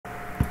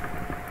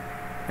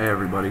Hey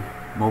everybody,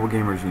 Mobile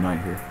Gamers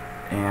Unite here,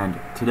 and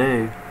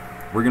today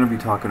we're going to be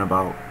talking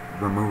about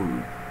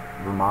Rimuru,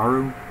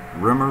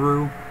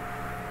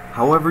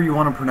 however you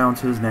want to pronounce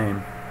his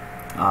name.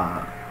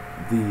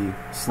 The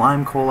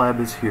slime collab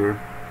is here,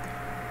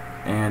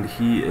 and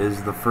he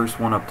is the first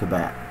one up to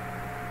bat.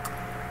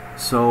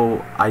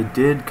 So I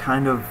did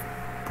kind of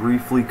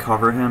briefly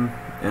cover him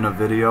in a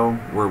video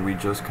where we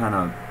just kind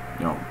of,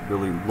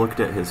 really looked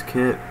at his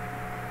kit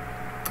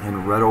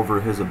and read over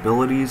his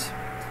abilities.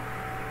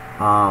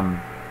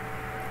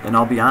 And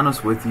I'll be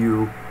honest with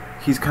you,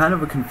 he's kind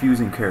of a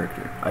confusing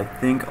character. I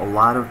think a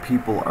lot of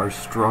people are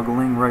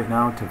struggling right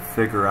now to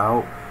figure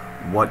out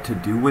what to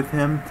do with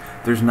him.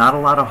 There's not a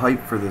lot of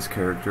hype for this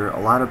character. A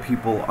lot of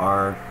people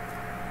are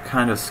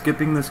kind of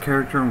skipping this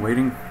character and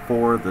waiting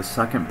for the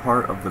second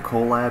part of the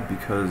collab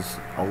because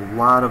a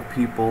lot of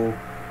people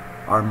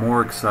are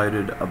more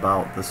excited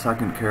about the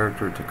second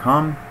character to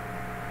come.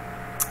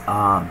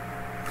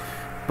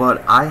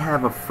 But I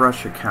have a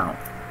fresh account.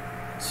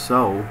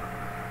 So,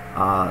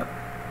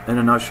 in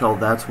a nutshell,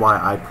 that's why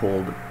I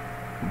pulled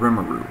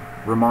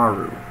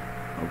Rimuru,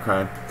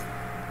 okay?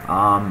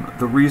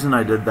 The reason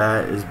I did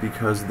that is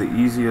because the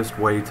easiest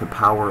way to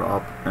power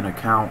up an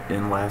account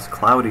in Last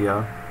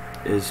Cloudia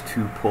is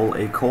to pull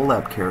a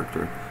collab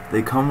character.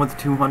 They come with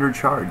 200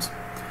 shards.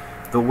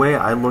 The way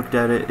I looked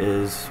at it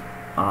is,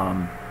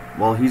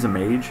 well, he's a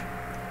mage,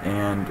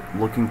 and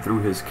looking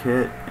through his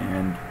kit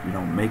and,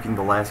 making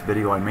the last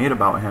video I made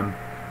about him,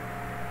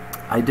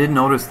 I did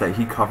notice that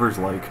he covers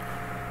like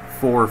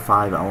 4 or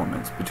 5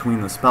 elements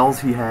between the spells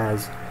he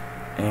has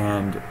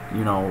and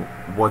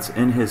what's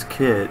in his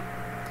kit.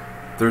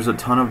 There's a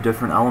ton of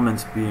different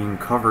elements being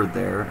covered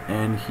there,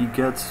 and he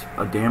gets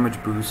a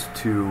damage boost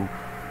to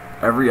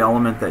every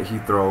element that he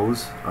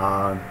throws,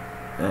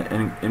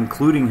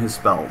 including his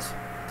spells.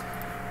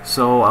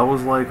 So I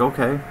was like,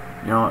 okay,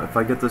 if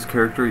I get this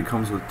character, he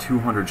comes with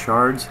 200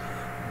 shards,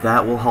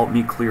 that will help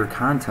me clear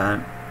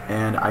content,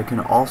 and I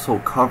can also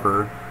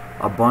cover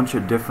a bunch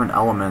of different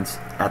elements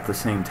at the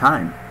same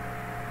time.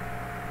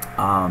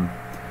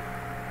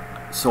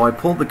 So I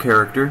pulled the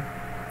character,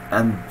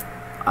 and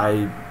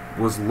I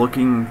was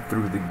looking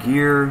through the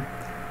gear.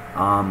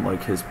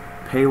 Like, his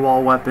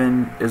paywall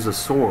weapon is a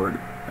sword.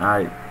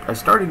 I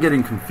started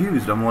getting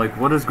confused. I'm like,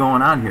 what is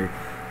going on here?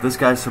 This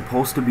guy's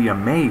supposed to be a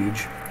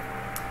mage.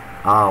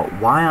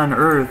 Why on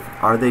earth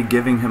are they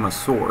giving him a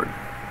sword?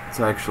 It's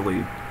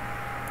actually...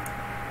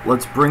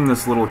 Let's bring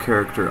this little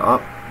character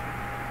up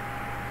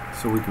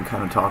so we can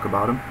kind of talk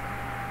about him.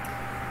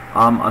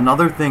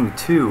 Another thing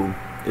too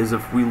is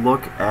if we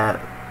look at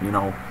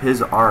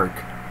his arc,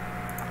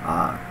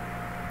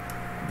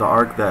 the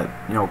arc that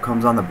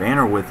comes on the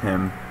banner with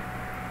him,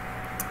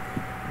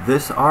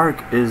 this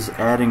arc is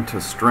adding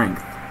to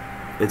strength.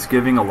 It's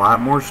giving a lot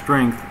more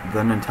strength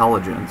than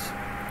intelligence,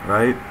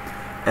 right?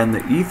 And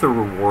the ether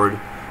reward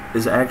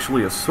is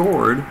actually a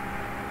sword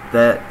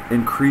that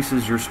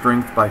increases your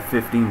strength by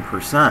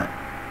 15%.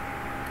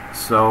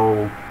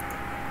 So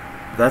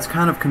that's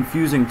kind of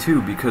confusing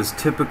too, because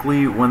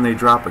typically when they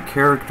drop a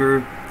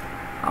character,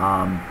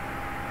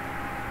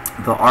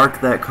 the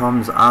arc that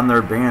comes on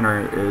their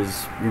banner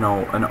is,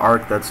 an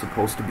arc that's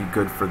supposed to be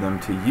good for them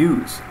to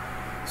use.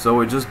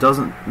 So it just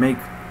doesn't make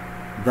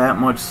that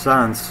much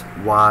sense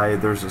why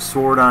there's a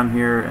sword on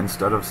here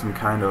instead of some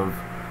kind of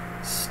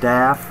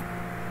staff,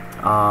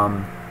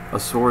 a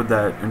sword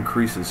that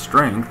increases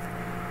strength.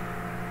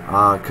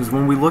 Because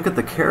when we look at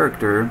the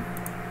character,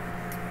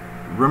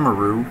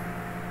 Rimuru,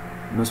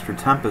 Mr.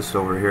 Tempest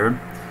over here,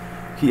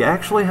 he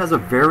actually has a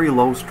very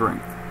low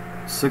strength,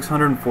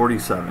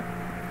 647.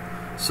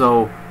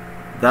 So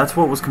that's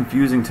what was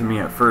confusing to me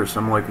at first.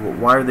 I'm like, well,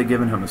 why are they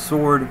giving him a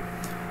sword?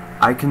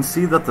 I can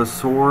see that the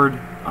sword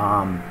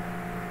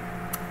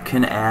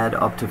can add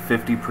up to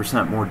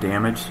 50% more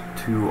damage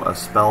to a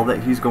spell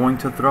that he's going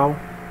to throw.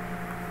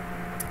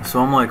 So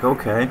I'm like,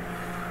 okay,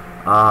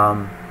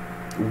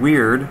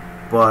 weird,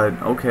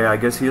 but okay, I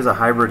guess he is a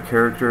hybrid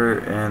character,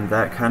 and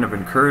that kind of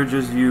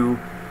encourages you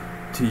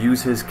to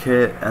use his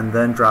kit and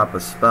then drop a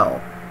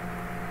spell.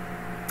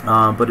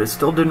 But it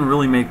still didn't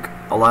really make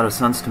a lot of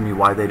sense to me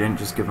why they didn't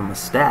just give him a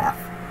staff.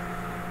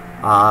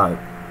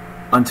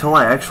 Until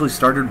I actually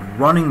started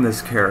running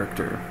this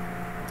character.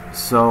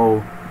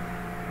 So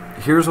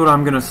here's what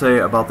I'm going to say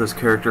about this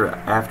character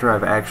after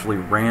I've actually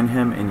ran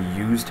him and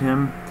used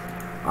him.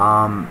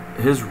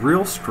 His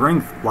real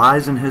strength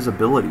lies in his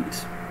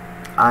abilities.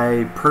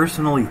 I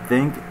personally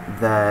think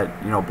that,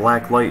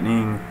 Black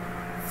Lightning,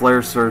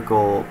 Flare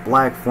Circle,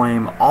 Black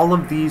Flame, all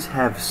of these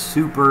have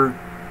super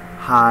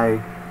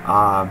high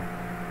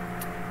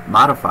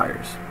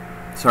modifiers.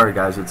 Sorry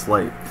guys, it's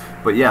late.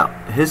 But yeah,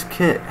 his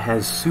kit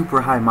has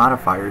super high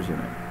modifiers in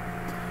it.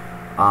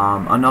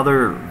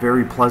 Another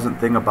very pleasant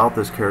thing about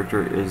this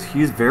character is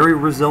he's very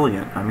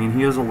resilient. I mean,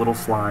 he is a little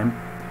slime.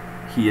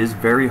 He is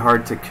very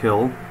hard to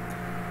kill.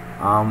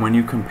 When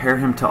you compare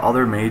him to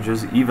other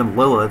mages, even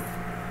Lilith,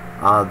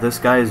 this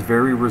guy is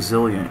very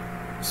resilient.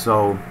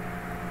 So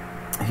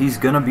he's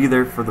gonna be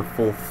there for the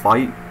full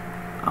fight.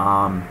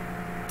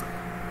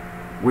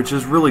 which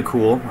is really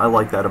cool. I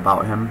like that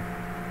about him.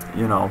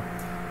 You know,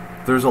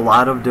 there's a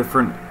lot of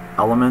different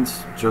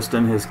elements just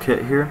in his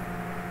kit here.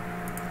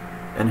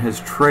 And his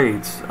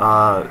traits,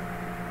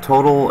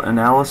 total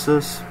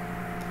analysis,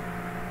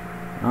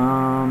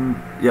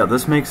 yeah,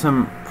 this makes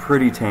him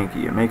pretty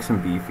tanky. It makes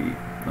him beefy.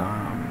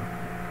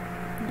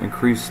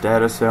 Increased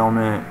status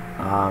ailment,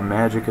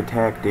 magic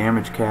attack,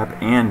 damage cap,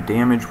 and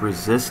damage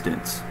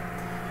resistance.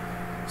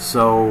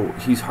 So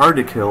he's hard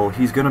to kill.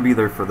 He's going to be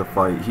there for the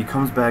fight. He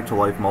comes back to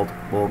life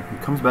he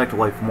comes back to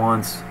life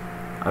once,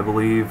 I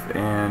believe,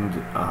 and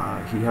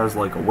he has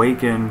like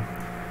Awaken.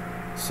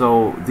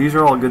 So these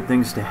are all good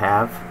things to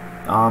have.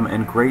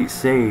 And Great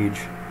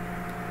Sage,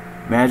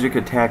 magic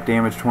attack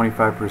damage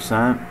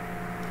 25%.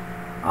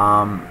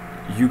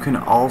 You can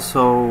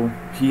also,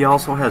 he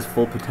also has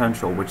full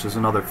potential, which is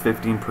another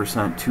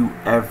 15% to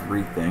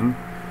everything.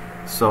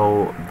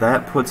 So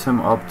that puts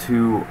him up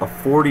to a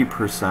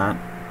 40%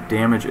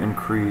 damage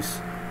increase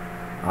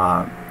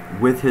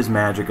with his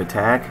magic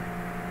attack,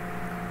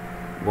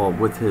 well,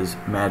 with his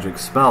magic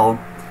spell.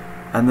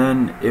 And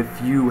then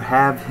if you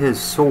have his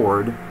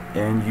sword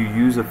and you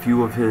use a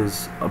few of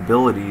his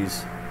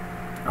abilities,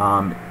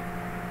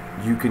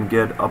 you can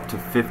get up to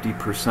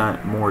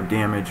 50% more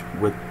damage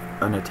with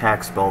an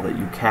attack spell that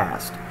you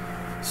cast.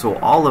 So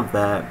all of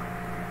that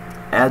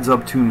adds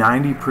up to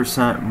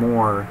 90%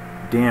 more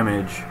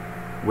damage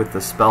with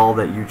the spell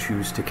that you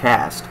choose to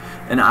cast.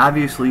 And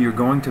obviously you're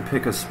going to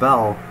pick a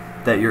spell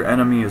that your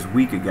enemy is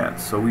weak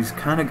against, so he's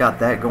kind of got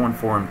that going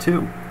for him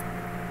too.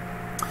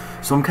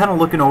 So I'm kind of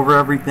looking over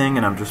everything,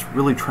 and I'm just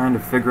really trying to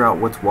figure out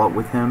what's what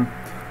with him.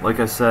 Like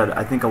I said,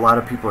 I think a lot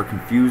of people are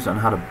confused on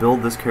how to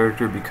build this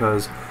character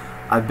because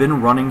I've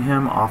been running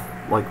him off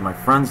like my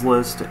friends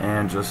list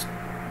and just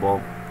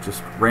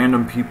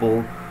random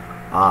people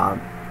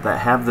that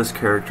have this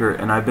character,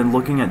 and I've been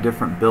looking at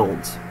different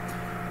builds.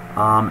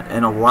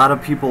 And a lot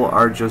of people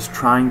are just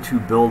trying to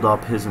build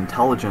up his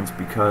intelligence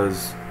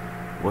because,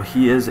 well,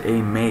 he is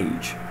a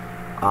mage.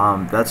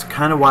 That's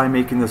kind of why I'm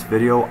making this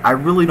video. I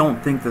really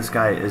don't think this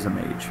guy is a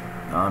mage.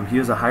 He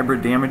is a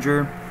hybrid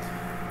damager,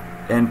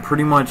 and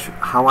pretty much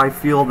how I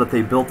feel that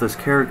they built this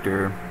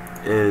character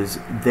is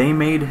they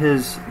made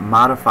his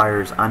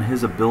modifiers on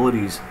his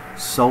abilities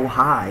so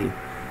high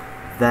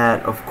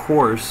that, of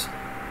course,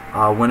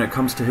 when it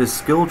comes to his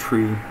skill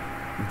tree,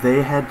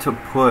 they had to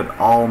put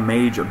all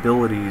mage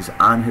abilities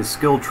on his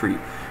skill tree,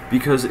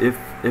 because if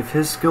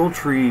his skill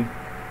tree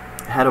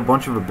had a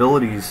bunch of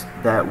abilities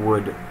that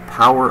would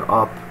power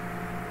up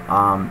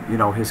you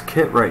know, his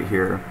kit right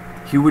here,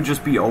 he would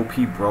just be OP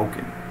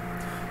broken.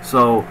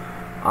 So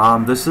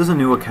this is a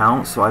new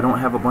account, so I don't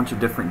have a bunch of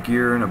different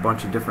gear and a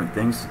bunch of different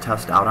things to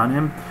test out on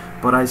him,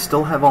 but I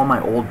still have all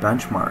my old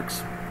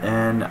benchmarks,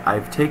 and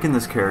I've taken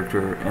this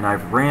character and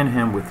I've ran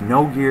him with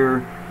no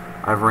gear,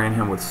 I've ran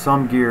him with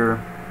some gear,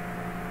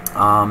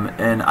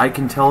 and I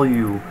can tell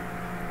you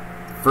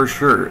for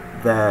sure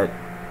that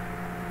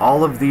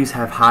all of these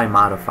have high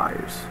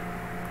modifiers.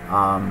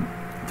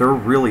 They're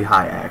really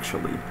high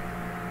actually,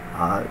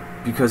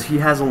 because he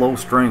has a low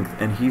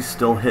strength and he's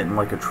still hitting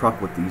like a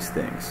truck with these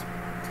things.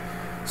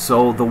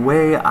 So the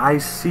way I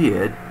see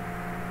it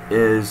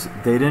is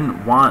they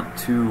didn't want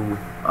to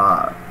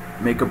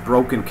make a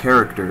broken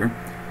character,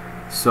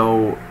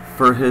 so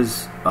for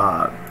his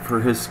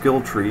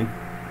skill tree,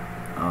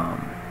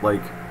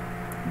 like,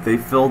 they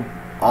filled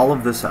all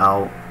of this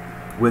out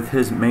with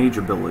his mage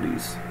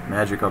abilities.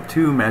 Magic up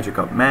 2, magic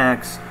up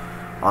max,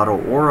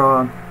 auto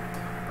aura,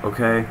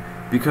 okay?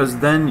 Because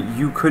then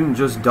you couldn't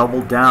just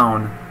double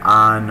down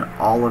on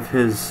all of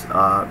his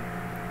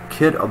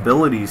kit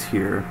abilities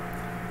here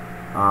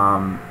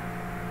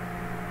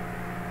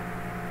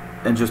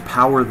and just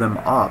power them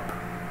up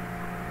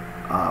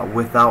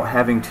without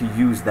having to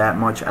use that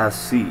much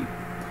SC.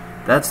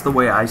 That's the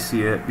way I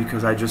see it,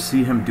 because I just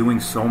see him doing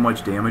so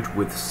much damage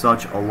with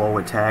such a low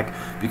attack.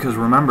 Because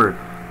remember,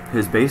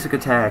 his basic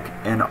attack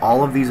and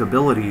all of these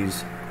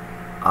abilities,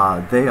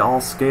 they all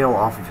scale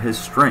off of his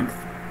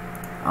strength.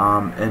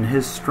 And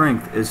his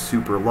strength is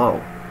super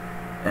low.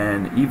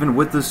 And even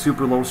with this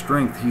super low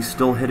strength, he's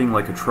still hitting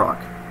like a truck.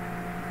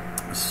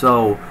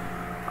 So,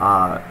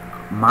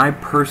 my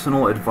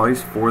personal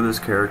advice for this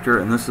character,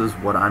 and this is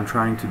what I'm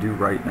trying to do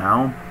right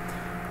now,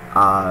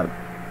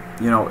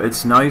 you know,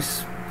 it's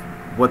nice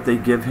what they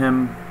give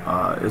him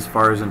as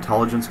far as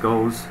intelligence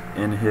goes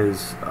in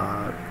his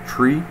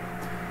tree.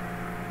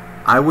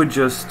 I would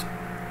just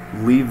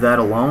leave that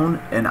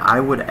alone, and I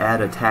would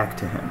add attack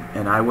to him,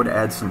 and I would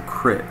add some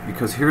crit,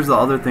 because here's the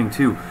other thing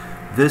too,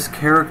 this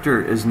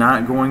character is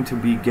not going to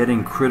be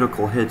getting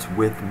critical hits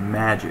with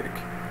magic,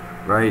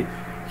 right?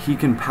 He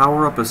can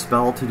power up a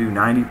spell to do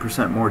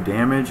 90% more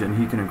damage, and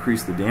he can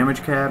increase the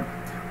damage cap,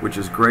 which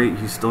is great.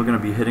 He's still going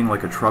to be hitting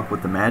like a truck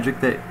with the magic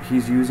that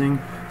he's using,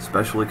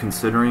 especially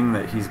considering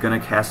that he's going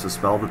to cast a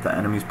spell that the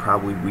enemy's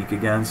probably weak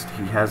against.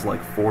 He has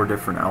like 4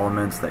 different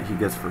elements that he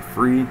gets for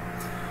free.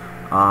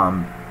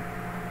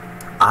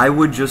 I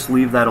would just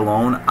leave that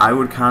alone. I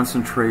would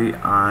concentrate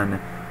on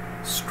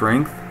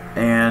strength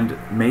and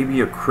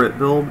maybe a crit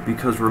build,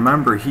 because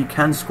remember, he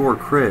can score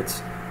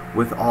crits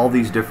with all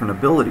these different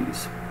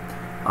abilities.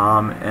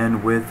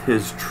 And with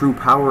his true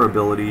power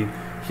ability,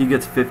 he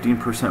gets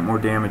 15% more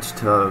damage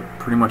to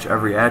pretty much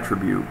every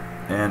attribute,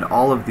 and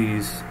all of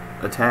these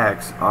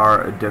attacks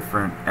are a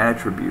different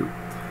attribute.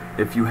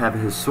 If you have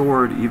his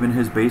sword, even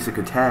his basic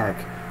attack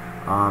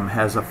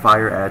has a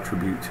fire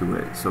attribute to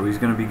it, so he's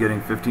going to be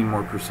getting 15%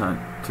 more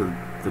to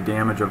the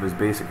damage of his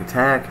basic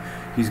attack.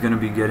 He's going to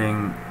be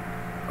getting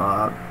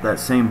that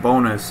same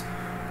bonus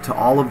to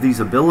all of these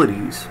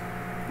abilities,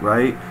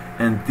 right?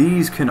 And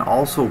these can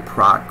also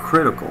proc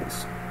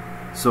criticals.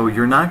 So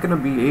you're not going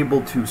to be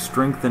able to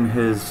strengthen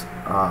his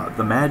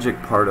the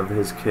magic part of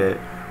his kit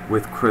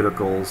with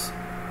criticals.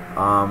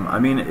 I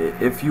mean,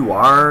 if you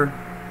are,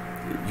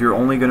 you're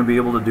only going to be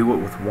able to do it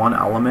with one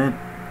element,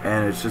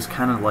 and it's just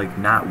kind of like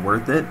not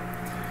worth it.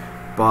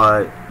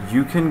 But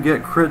you can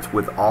get crits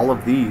with all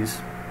of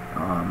these,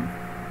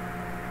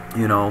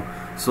 you know,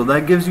 so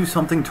that gives you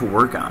something to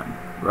work on,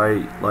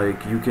 right?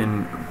 Like, you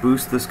can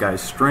boost this guy's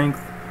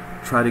strength,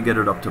 try to get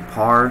it up to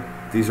par.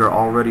 These are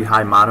already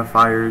high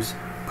modifiers.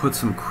 Put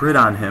some crit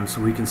on him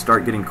so he can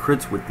start getting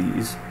crits with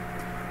these,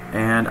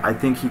 and I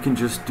think he can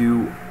just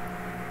do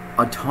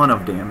a ton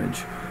of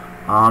damage.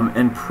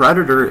 And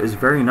Predator is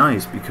very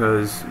nice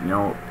because, you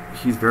know,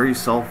 he's very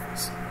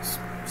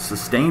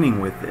self-sustaining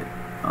with it.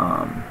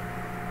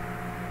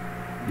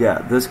 Yeah,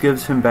 this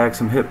gives him back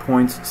some hit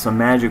points, some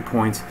magic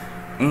points,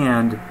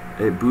 and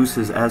it boosts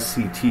his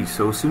SCT.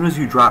 So as soon as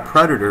you drop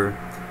Predator,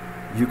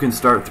 you can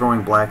start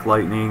throwing Black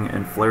Lightning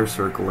and Flare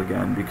Circle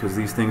again, because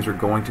these things are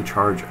going to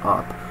charge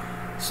up.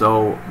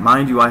 So,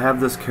 mind you, I have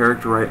this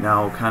character right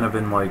now kind of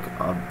in like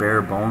a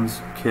bare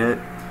bones kit,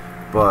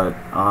 but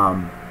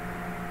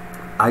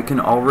I can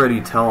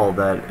already tell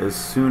that as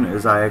soon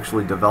as I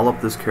actually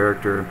develop this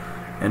character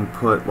and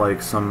put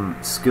like some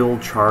skill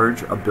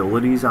charge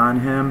abilities on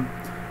him,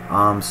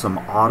 some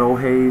auto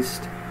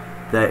haste,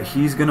 that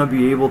he's going to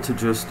be able to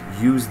just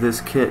use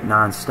this kit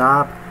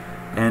non-stop.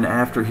 And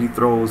after he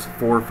throws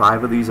 4 or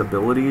 5 of these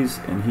abilities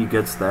and he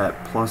gets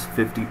that plus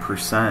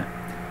 50%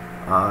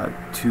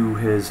 to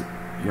his,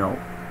 you know,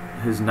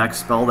 his next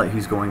spell that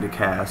he's going to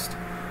cast,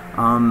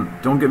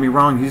 don't get me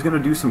wrong, he's going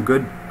to do some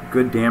good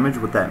damage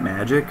with that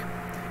magic,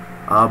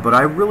 but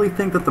I really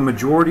think that the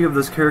majority of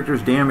this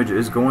character's damage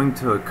is going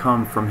to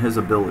come from his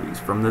abilities,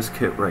 from this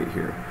kit right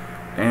here.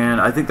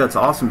 And I think that's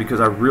awesome because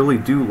I really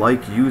do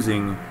like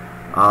using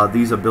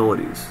these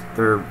abilities.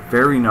 They're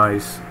very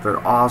nice,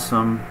 they're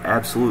awesome,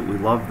 absolutely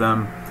love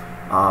them.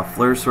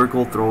 Flare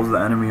Circle throws the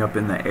enemy up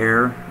in the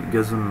air, it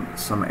gives them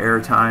some air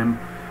time,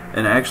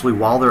 and actually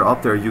while they're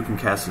up there you can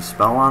cast a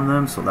spell on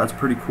them, so that's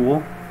pretty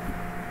cool.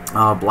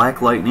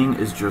 Black Lightning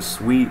is just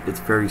sweet, it's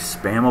very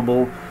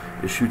spammable,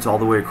 it shoots all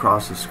the way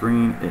across the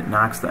screen, it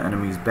knocks the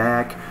enemies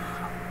back.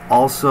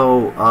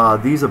 Also,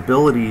 these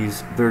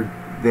abilities,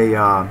 they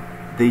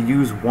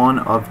use one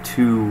of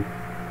 2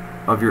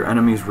 of your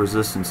enemy's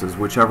resistances,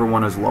 whichever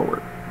one is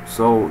lower.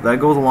 So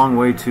that goes a long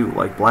way too.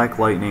 Like, Black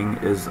Lightning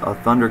is a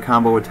thunder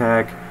combo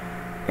attack,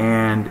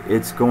 and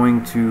it's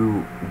going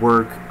to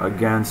work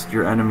against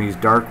your enemy's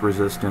dark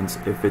resistance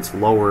if it's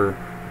lower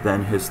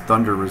than his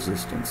thunder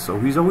resistance. So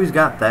he's always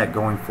got that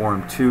going for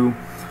him too.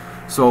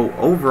 So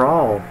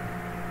overall,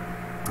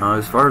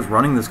 as far as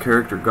running this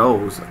character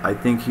goes, I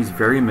think he's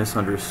very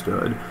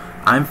misunderstood.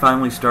 I'm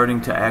finally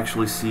starting to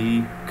actually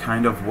see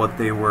kind of what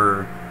they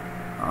were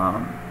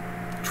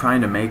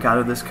trying to make out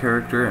of this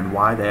character and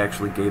why they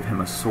actually gave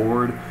him a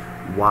sword,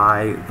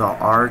 why the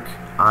arc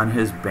on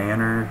his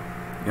banner,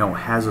 you know,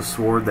 has a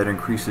sword that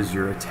increases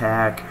your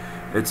attack.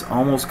 It's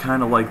almost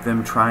kind of like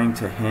them trying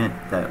to hint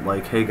that,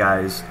 like, hey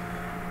guys,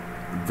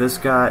 this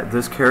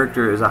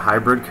character is a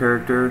hybrid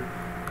character,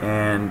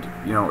 and,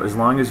 you know, as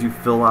long as you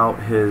fill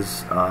out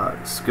his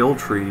skill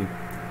tree,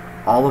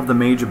 all of the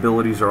mage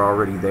abilities are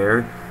already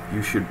there.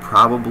 You should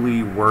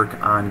probably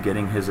work on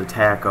getting his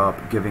attack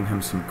up, giving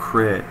him some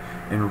crit,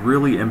 and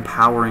really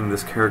empowering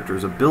this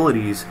character's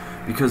abilities,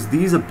 because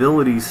these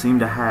abilities seem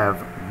to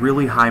have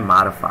really high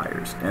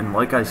modifiers. And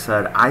like I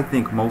said, I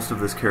think most of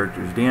this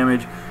character's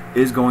damage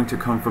is going to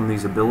come from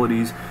these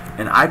abilities,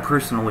 and I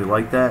personally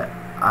like that.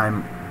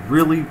 I'm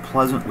really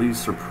pleasantly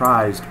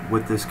surprised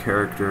with this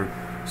character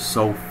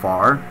so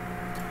far.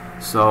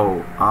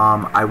 So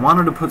I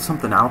wanted to put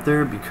something out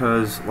there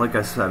because, like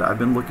I said, I've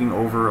been looking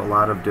over a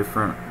lot of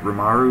different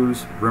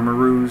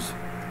Rimurus,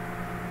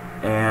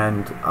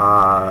 and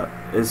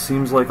it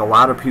seems like a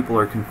lot of people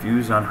are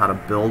confused on how to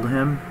build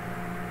him.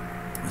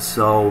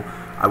 So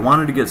I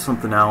wanted to get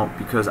something out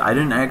because I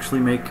didn't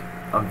actually make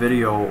a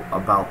video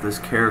about this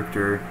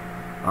character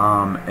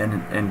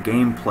and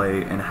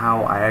gameplay and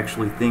how I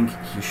actually think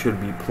he should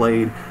be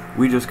played.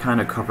 We just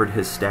kind of covered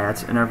his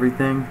stats and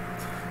everything.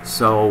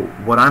 So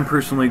what I'm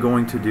personally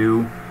going to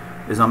do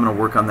is I'm going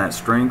to work on that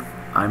strength.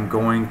 I'm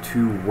going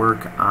to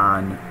work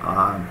on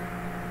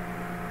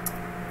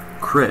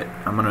crit.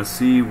 I'm going to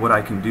see what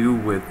I can do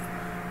with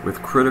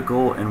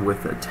critical and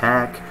with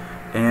attack.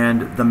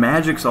 And the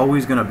magic's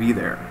always going to be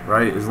there,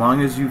 right? As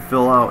long as you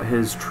fill out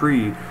his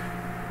tree,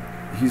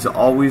 he's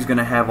always going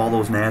to have all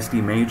those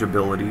nasty mage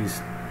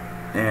abilities.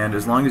 and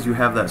as long as you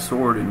have that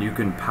sword and you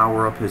can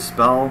power up his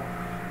spell,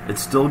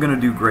 it's still going to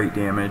do great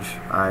damage.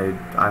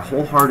 I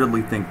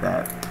wholeheartedly think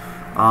that.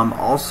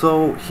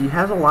 Also, he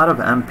has a lot of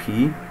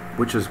MP,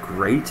 which is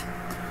great.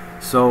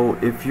 So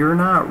if you're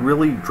not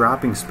really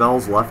dropping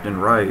spells left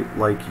and right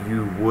like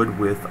you would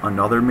with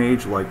another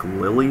mage like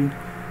Lily,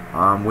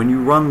 when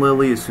you run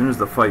Lily, as soon as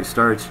the fight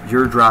starts,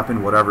 you're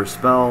dropping whatever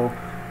spell,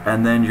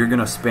 and then you're going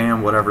to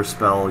spam whatever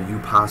spell you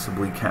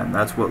possibly can.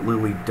 That's what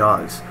Lily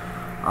does.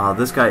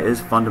 This guy is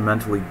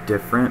fundamentally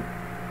different,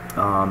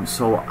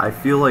 so I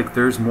feel like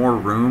there's more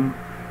room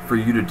for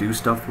you to do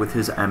stuff with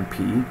his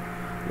MP.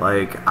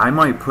 Like, I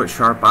might put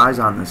Sharp Eyes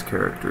on this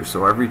character,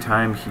 so every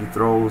time he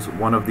throws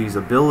one of these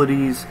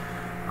abilities,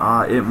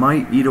 it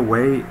might eat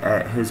away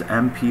at his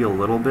MP a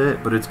little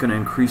bit, but it's going to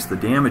increase the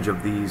damage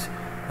of these.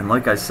 And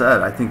like I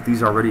said, I think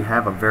these already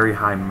have a very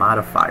high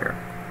modifier.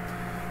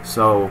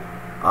 So,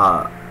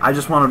 I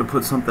just wanted to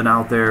put something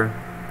out there.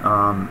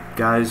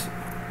 Guys,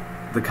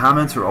 the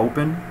comments are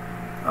open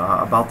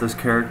about this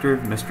character,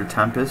 Mr.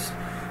 Tempest.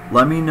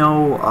 Let me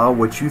know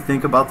what you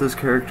think about this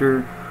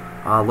character.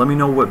 Let me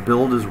know what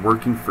build is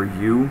working for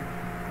you.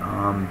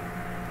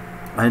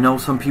 I know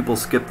some people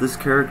skip this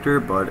character,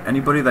 but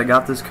anybody that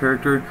got this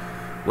character,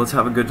 let's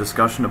have a good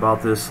discussion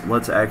about this.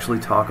 Let's actually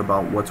talk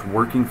about what's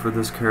working for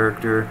this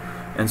character.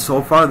 And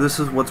so far, this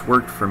is what's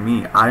worked for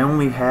me. I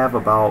only have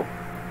about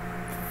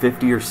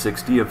 50 or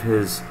 60 of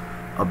his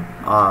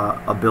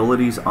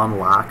abilities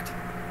unlocked.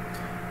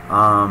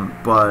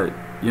 But,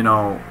 you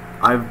know,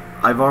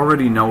 I've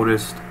already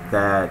noticed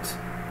that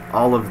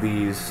all of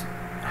these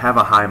have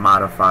a high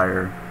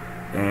modifier,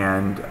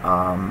 and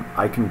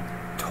I can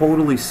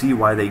totally see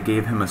why they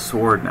gave him a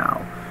sword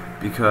now,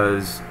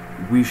 because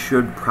we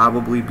should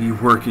probably be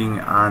working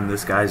on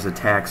this guy's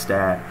attack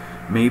stat,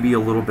 maybe a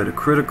little bit of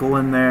critical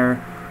in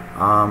there.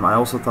 I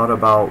also thought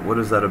about, what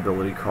is that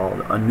ability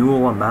called?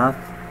 Annual Ameth,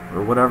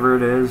 or whatever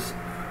it is,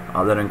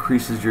 that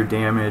increases your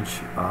damage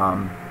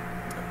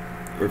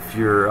if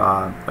your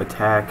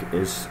attack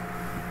is,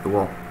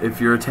 well, if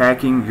you're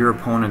attacking your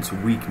opponent's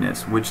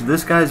weakness, which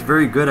this guy's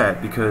very good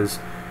at because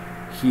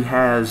he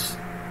has,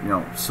 you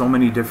know, so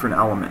many different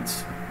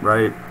elements,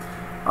 right?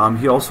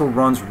 He also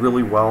runs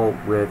really well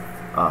with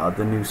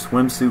the new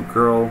swimsuit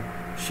girl.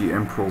 She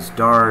impels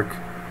dark.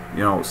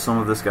 You know, some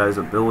of this guy's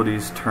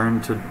abilities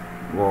turn to,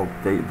 well,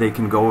 they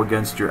can go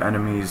against your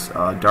enemy's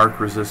dark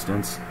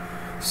resistance.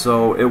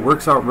 So it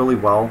works out really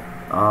well.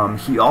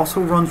 He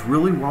also runs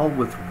really well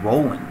with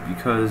Roland,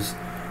 because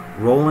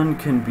Roland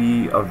can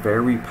be a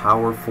very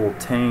powerful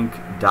tank,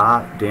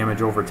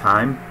 damage over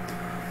time,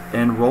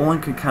 and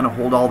Roland can kind of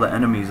hold all the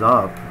enemies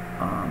up,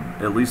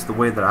 at least the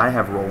way that I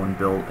have Roland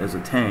built as a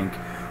tank,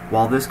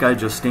 while this guy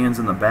just stands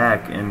in the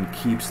back and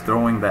keeps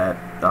throwing that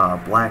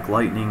black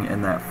lightning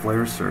and that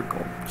flare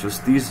circle.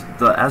 Just the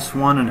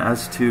S1 and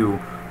S2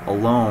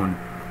 alone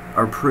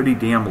are pretty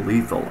damn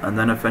lethal, and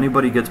then if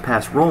anybody gets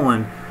past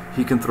Roland,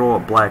 he can throw a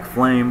black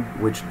flame,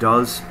 which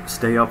does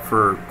stay up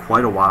for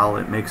quite a while.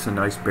 It makes a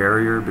nice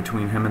barrier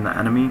between him and the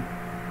enemy.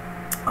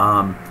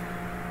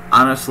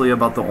 Honestly,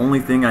 about the only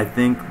thing I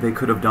think they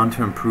could have done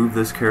to improve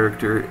this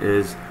character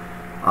is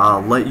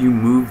let you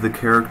move the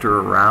character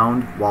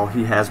around while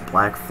he has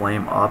black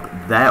flame up.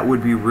 That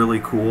would be really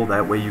cool.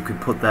 That way you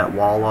could put that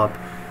wall up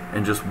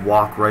and just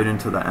walk right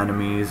into the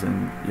enemies,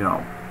 and, you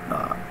know,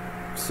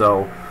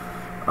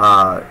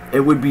 it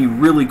would be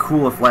really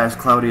cool if Last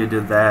Cloudia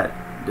did that.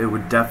 It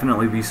would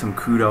definitely be some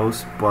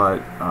kudos,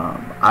 but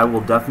I will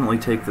definitely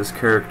take this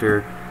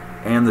character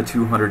and the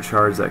 200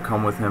 shards that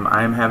come with him.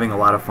 I am having a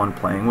lot of fun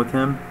playing with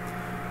him.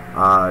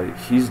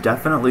 He's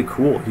definitely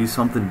cool. He's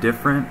something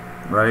different,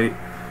 right?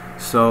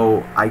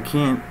 So I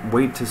can't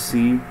wait to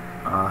see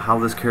how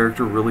this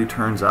character really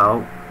turns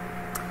out.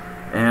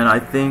 And I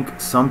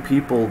think some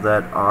people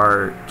that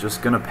are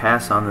just going to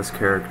pass on this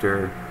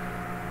character,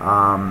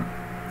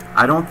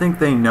 I don't think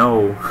they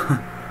know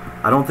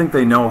I don't think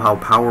they know how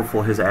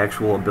powerful his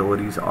actual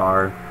abilities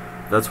are.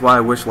 That's why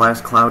I wish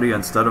Last Cloudia,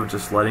 instead of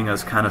just letting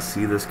us kind of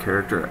see this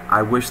character,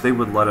 I wish they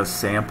would let us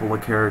sample a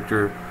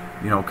character,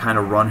 you know, kind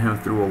of run him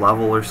through a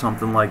level or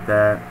something like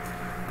that.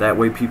 That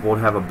way people would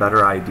have a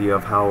better idea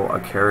of how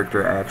a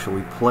character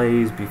actually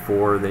plays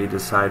before they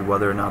decide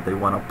whether or not they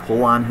want to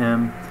pull on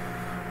him.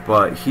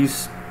 But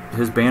his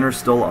banner's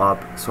still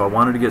up, so I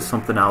wanted to get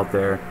something out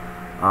there.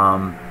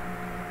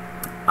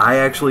 I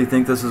actually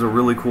think this is a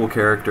really cool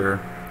character.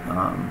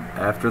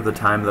 After the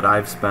time that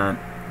I've spent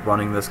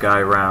running this guy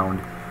around,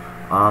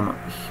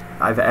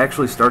 I've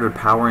actually started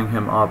powering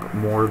him up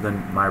more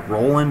than my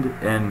Roland,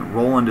 and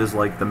Roland is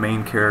like the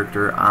main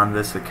character on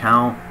this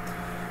account.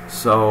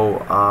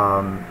 So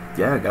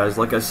yeah, guys,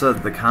 like I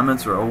said, the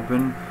comments are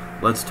open.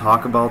 Let's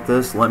talk about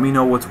this. Let me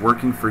know what's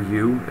working for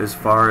you as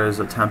far as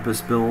a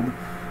Tempest build.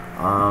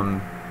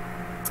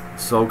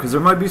 Because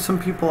there might be some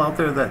people out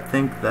there that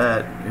think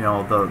that, you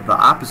know, the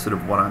opposite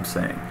of what I'm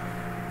saying,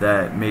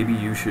 that maybe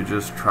you should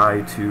just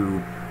try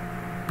to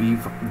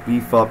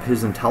beef up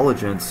his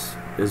intelligence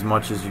as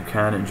much as you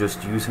can and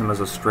just use him as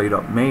a straight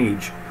up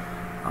mage.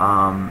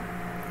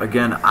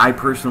 Again, I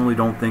personally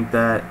don't think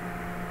that.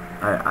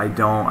 I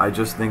don't. I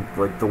just think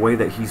like the way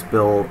that he's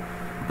built,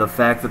 the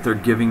fact that they're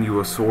giving you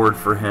a sword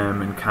for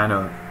him and kind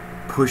of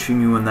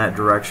pushing you in that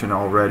direction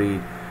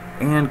already,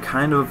 and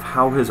kind of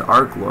how his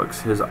arc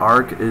looks. His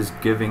arc is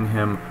giving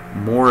him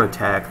more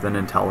attack than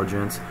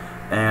intelligence,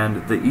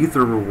 and the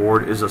ether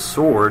reward is a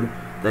sword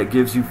that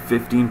gives you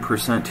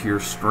 15% to your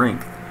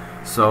strength.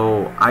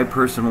 So I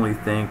personally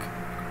think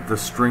the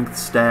strength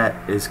stat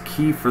is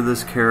key for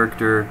this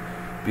character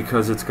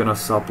because it's going to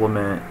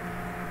supplement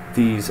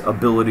these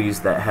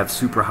abilities that have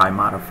super high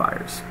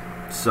modifiers.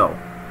 So,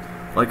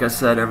 like I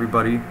said,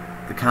 everybody,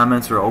 the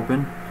comments are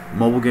open.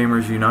 Mobile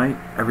Gamers Unite.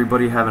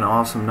 Everybody have an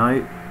awesome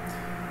night,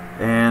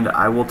 and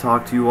I will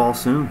talk to you all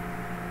soon.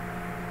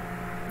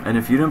 And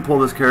if you didn't pull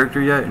this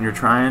character yet and you're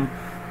trying,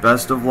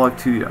 best of luck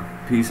to you.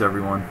 Peace,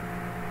 everyone.